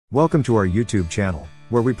Welcome to our YouTube channel,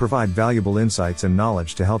 where we provide valuable insights and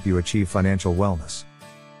knowledge to help you achieve financial wellness.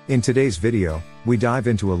 In today's video, we dive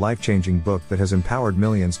into a life-changing book that has empowered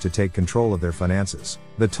millions to take control of their finances,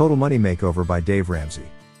 The Total Money Makeover by Dave Ramsey.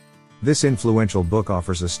 This influential book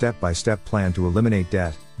offers a step-by-step plan to eliminate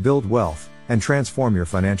debt, build wealth, and transform your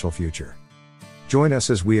financial future. Join us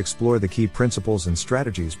as we explore the key principles and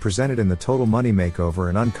strategies presented in The Total Money Makeover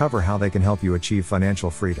and uncover how they can help you achieve financial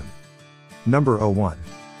freedom. Number 01.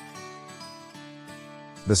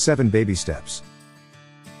 The 7 Baby Steps.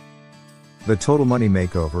 The Total Money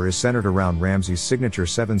Makeover is centered around Ramsey's signature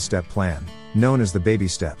 7-step plan, known as the Baby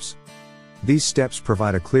Steps. These steps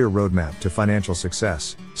provide a clear roadmap to financial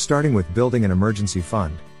success, starting with building an emergency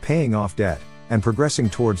fund, paying off debt, and progressing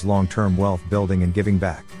towards long-term wealth building and giving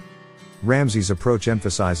back. Ramsey's approach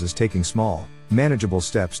emphasizes taking small, manageable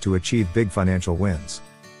steps to achieve big financial wins.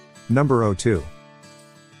 Number 02.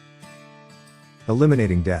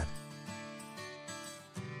 Eliminating debt.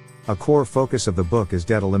 A core focus of the book is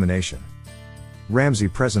debt elimination. Ramsey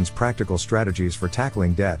presents practical strategies for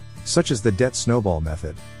tackling debt, such as the debt snowball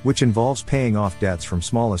method, which involves paying off debts from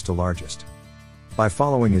smallest to largest. By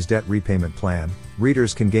following his debt repayment plan,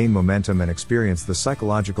 readers can gain momentum and experience the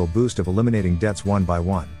psychological boost of eliminating debts one by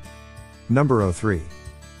one. Number 03.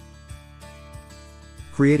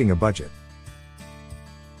 Creating a budget.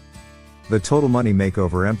 The Total Money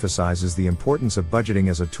Makeover emphasizes the importance of budgeting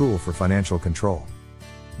as a tool for financial control.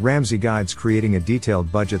 Ramsey guides creating a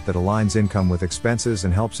detailed budget that aligns income with expenses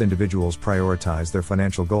and helps individuals prioritize their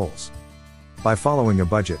financial goals. By following a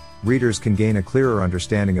budget, readers can gain a clearer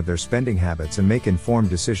understanding of their spending habits and make informed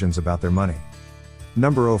decisions about their money.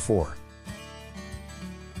 Number 04.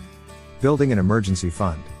 Building an emergency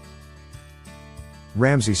fund.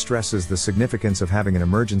 Ramsey stresses the significance of having an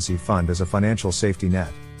emergency fund as a financial safety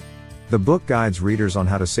net. The book guides readers on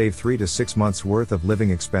how to save 3 to 6 months' worth of living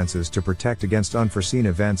expenses to protect against unforeseen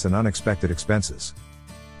events and unexpected expenses.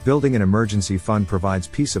 Building an emergency fund provides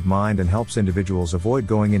peace of mind and helps individuals avoid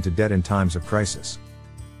going into debt in times of crisis.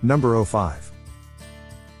 Number 05.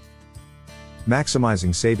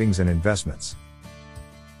 Maximizing savings and investments.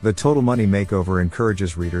 The Total Money Makeover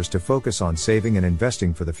encourages readers to focus on saving and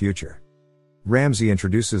investing for the future. Ramsey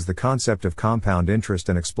introduces the concept of compound interest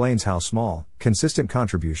and explains how small, consistent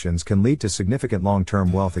contributions can lead to significant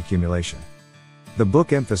long-term wealth accumulation. The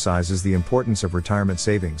book emphasizes the importance of retirement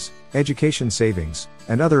savings, education savings,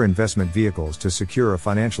 and other investment vehicles to secure a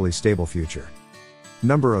financially stable future.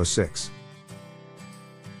 Number 06.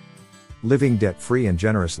 Living debt-free and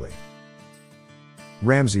generously.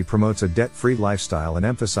 Ramsey promotes a debt-free lifestyle and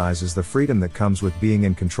emphasizes the freedom that comes with being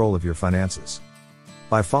in control of your finances.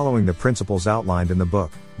 By following the principles outlined in the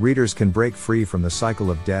book, readers can break free from the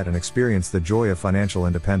cycle of debt and experience the joy of financial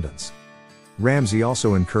independence. Ramsey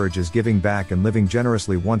also encourages giving back and living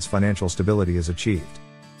generously once financial stability is achieved.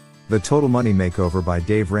 The Total Money Makeover by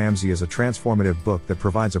Dave Ramsey is a transformative book that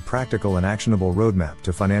provides a practical and actionable roadmap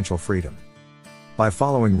to financial freedom. By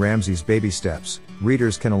following Ramsey's baby steps,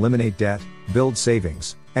 readers can eliminate debt, build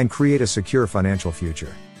savings, and create a secure financial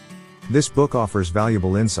future. This book offers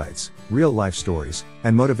valuable insights, real-life stories,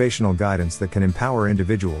 and motivational guidance that can empower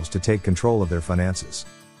individuals to take control of their finances.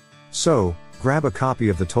 So, grab a copy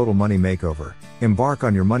of The Total Money Makeover, embark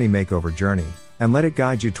on your money makeover journey, and let it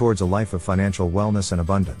guide you towards a life of financial wellness and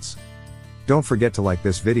abundance. Don't forget to like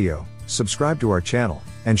this video, subscribe to our channel,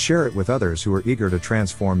 and share it with others who are eager to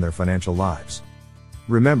transform their financial lives.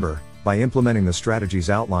 Remember, by implementing the strategies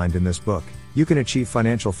outlined in this book, you can achieve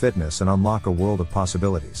financial fitness and unlock a world of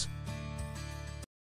possibilities.